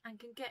and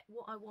can get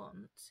what I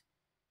want,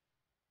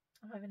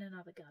 I'm having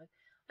another go.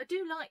 I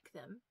do like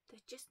them. They're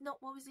just not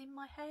what was in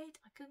my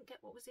head. I couldn't get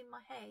what was in my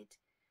head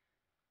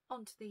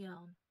onto the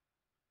yarn.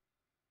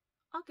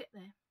 I'll get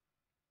there.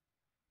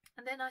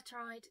 And then I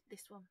tried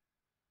this one.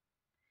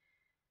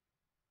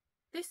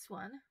 This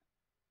one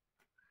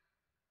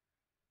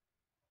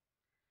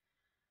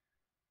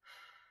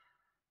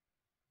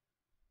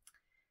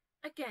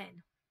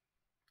again,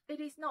 it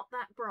is not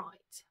that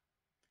bright.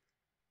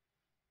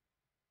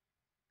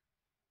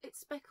 It's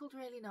speckled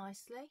really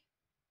nicely.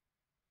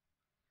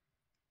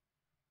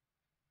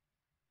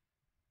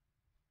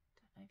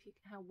 Don't know if you,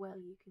 how well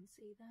you can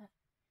see that.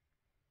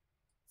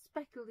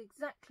 Speckled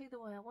exactly the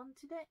way I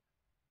wanted it.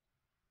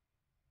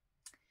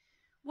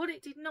 What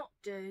it did not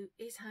do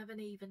is have an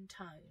even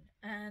tone,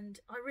 and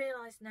I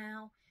realise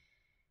now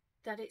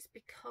that it's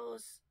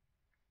because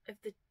of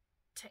the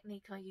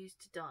technique I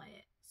used to dye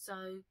it.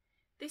 So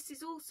this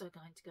is also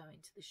going to go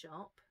into the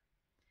shop.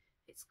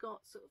 It's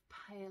got sort of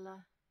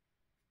paler.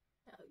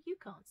 No, you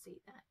can't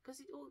see that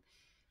because it all,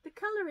 the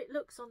colour it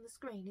looks on the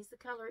screen is the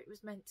colour it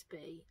was meant to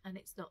be, and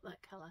it's not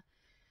that colour.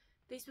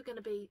 These were going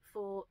to be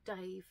for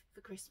Dave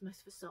for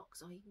Christmas for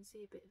socks. Oh, you can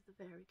see a bit of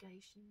the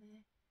variegation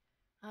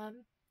there.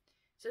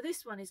 So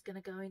this one is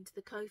going to go into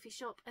the Ko-fi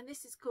shop, and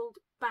this is called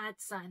Bad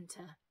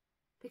Santa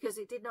because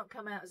it did not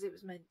come out as it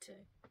was meant to.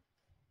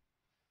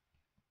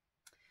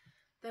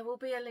 There will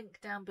be a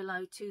link down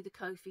below to the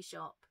Ko-fi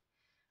shop.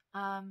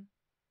 I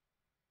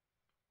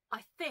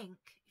think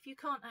if you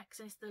can't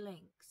access the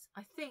links,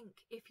 I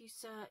think if you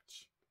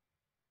search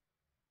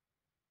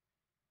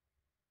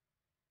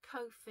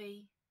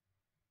Ko-fi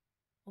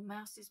or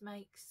Mouses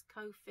Makes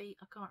Ko-fi,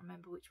 I can't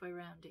remember which way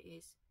around it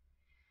is.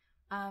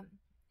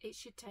 It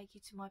should take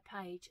you to my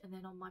page, and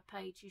then on my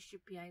page you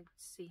should be able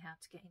to see how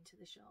to get into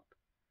the shop,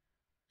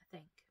 I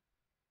think.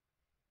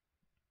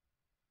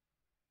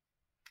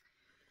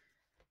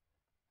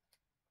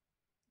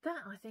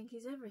 That, I think,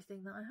 is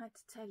everything that I had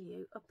to tell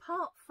you,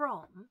 apart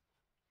from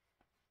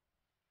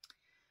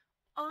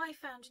I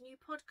found a new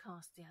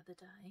podcast the other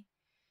day,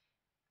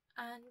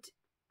 and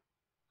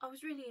I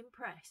was really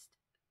impressed.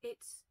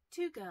 It's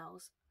two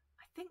girls.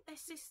 I think they're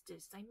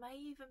sisters. They may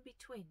even be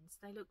twins.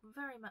 They look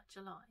very much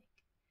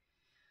alike.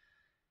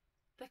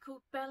 They're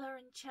called Bella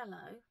and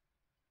Cello,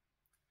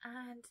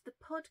 and the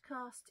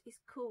podcast is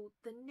called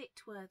the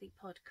Knitworthy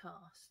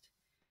Podcast.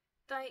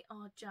 They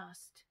are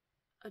just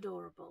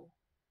adorable.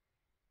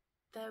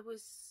 There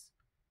was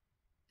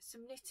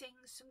some knitting,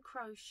 some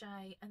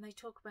crochet, and they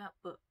talk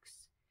about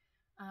books.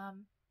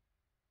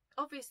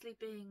 Obviously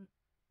being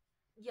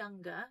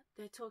younger,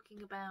 they're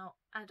talking about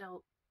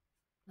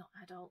not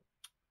adult,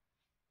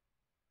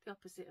 the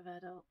opposite of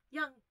adult,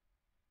 young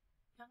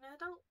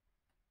adult,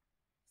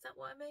 is that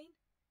what I mean?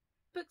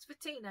 Books for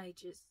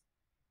teenagers,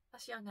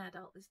 that's young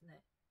adult, isn't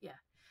it? Yeah.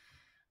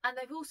 And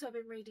they've also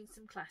been reading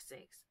some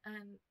classics,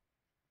 and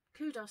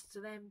kudos to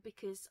them,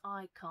 because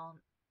I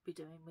can't be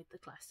doing with the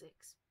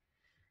classics.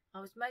 I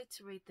was made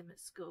to read them at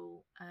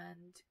school,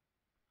 and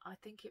I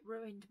think it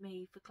ruined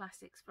me for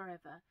classics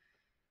forever.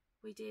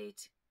 We did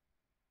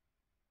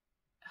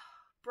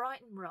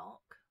Brighton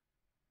Rock.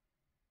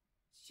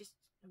 It's just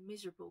a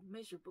miserable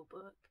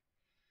book.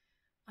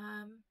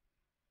 Can't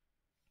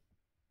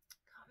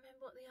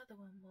remember what the other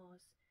one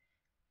was.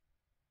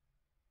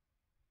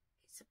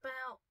 It's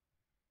about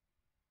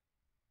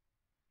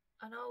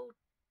an old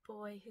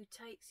boy who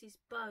takes his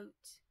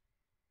boat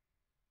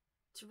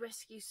to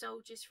rescue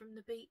soldiers from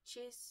the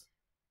beaches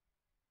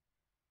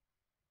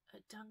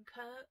at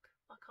Dunkirk.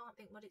 I can't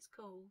think what it's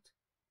called.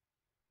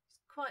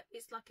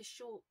 It's like a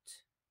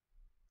short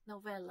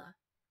novella.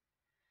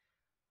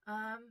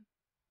 And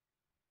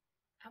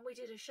we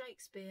did a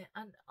Shakespeare,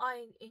 and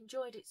I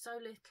enjoyed it so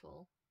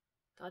little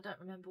that I don't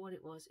remember what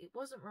it was. It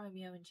wasn't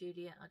Romeo and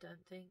Juliet, I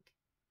don't think.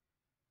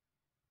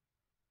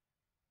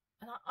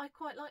 And I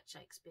quite liked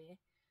Shakespeare,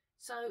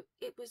 so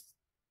it was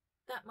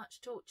that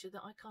much torture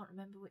that I can't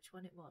remember which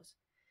one it was.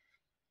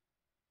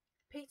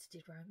 Peter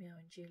did Romeo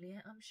and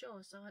Juliet, I'm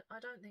sure, so I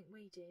don't think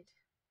we did.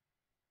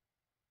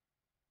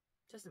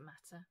 Doesn't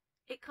matter.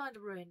 It kind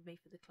of ruined me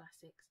for the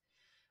classics.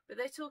 But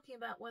they're talking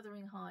about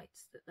Wuthering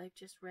Heights that they've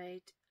just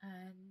read,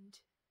 and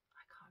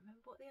I can't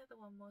remember what the other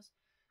one was,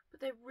 but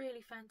they're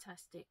really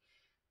fantastic.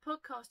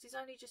 Podcast is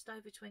only just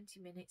over 20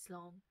 minutes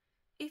long.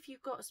 If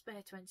you've got a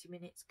spare 20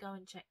 minutes, go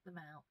and check them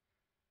out.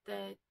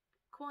 They're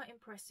quite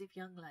impressive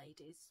young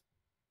ladies,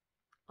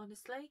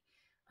 honestly,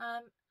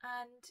 and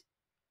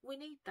we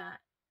need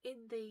that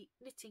in the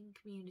knitting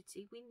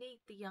community. We need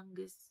the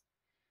youngers,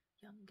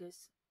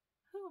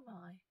 who am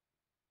I?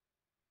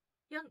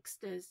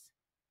 Youngsters.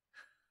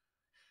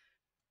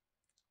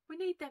 We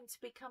need them to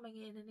be coming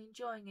in and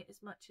enjoying it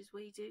as much as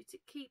we do to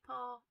keep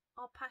our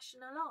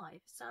passion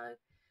alive. So,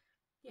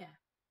 yeah,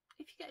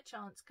 if you get a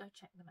chance, go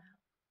check them out.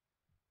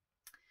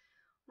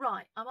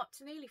 Right, I'm up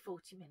to nearly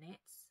 40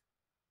 minutes.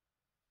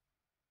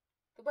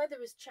 The weather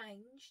has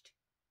changed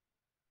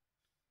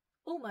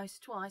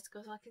almost twice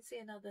because I can see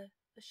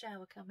a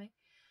shower coming.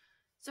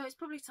 So it's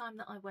probably time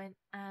that I went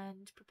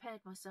and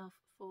prepared myself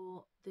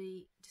for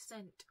the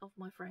descent of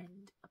my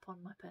friend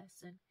upon my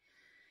person.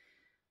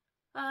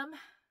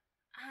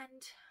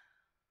 And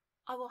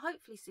I will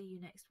hopefully see you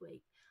next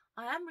week.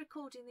 I am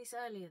recording this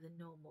earlier than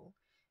normal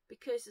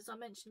because, as I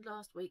mentioned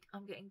last week,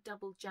 I'm getting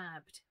double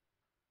jabbed.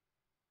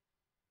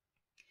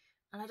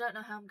 And I don't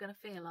know how I'm going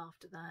to feel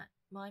after that.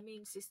 My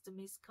immune system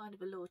is kind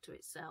of a law to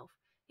itself.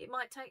 It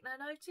might take no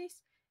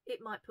notice.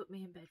 It might put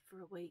me in bed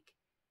for a week.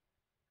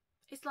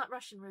 It's like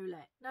Russian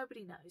roulette.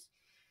 Nobody knows.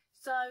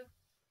 So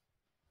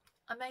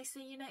I may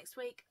see you next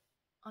week.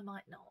 I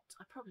might not.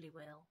 I probably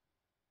will.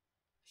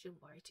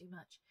 Shouldn't worry too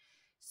much.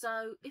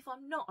 So if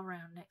I'm not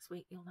around next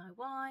week, you'll know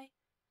why. I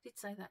did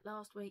say that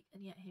last week,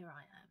 and yet here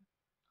I am.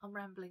 I'm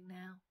rambling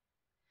now.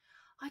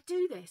 I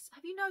do this.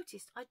 Have you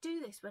noticed? I do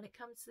this when it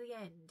comes to the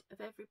end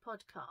of every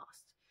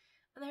podcast.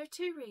 And there are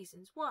two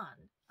reasons.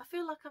 One, I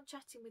feel like I'm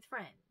chatting with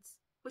friends,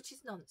 which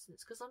is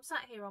nonsense because I'm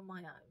sat here on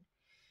my own.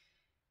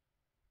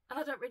 And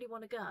I don't really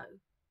want to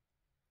go.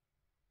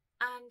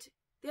 And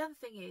the other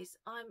thing is,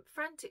 I'm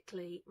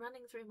frantically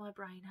running through my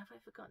brain. Have I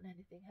forgotten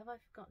anything? Have I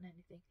forgotten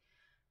anything?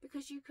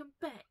 Because you can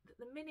bet that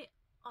the minute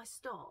I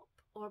stop,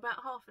 or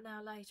about half an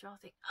hour later, I'll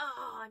think,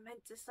 I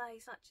meant to say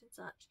such and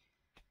such.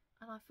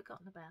 And I've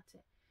forgotten about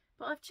it.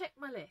 But I've checked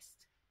my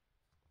list.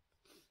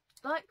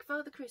 Like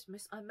Father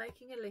Christmas, I'm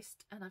making a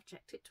list and I've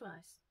checked it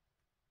twice.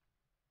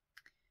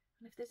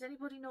 And if there's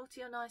anybody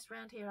naughty or nice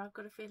around here, I've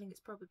got a feeling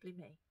it's probably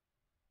me.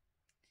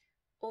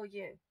 Or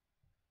you.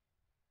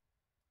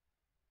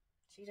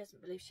 She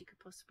doesn't believe she could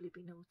possibly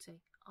be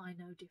naughty. I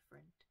know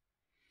different.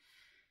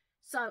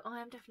 So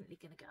I am definitely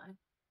going to go.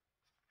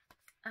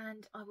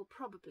 And I will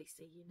probably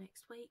see you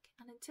next week.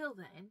 And until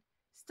then,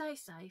 stay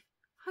safe.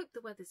 Hope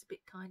the weather's a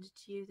bit kinder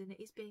to you than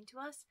it is being to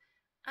us.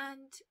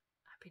 And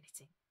happy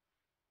knitting.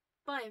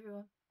 Bye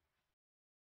everyone.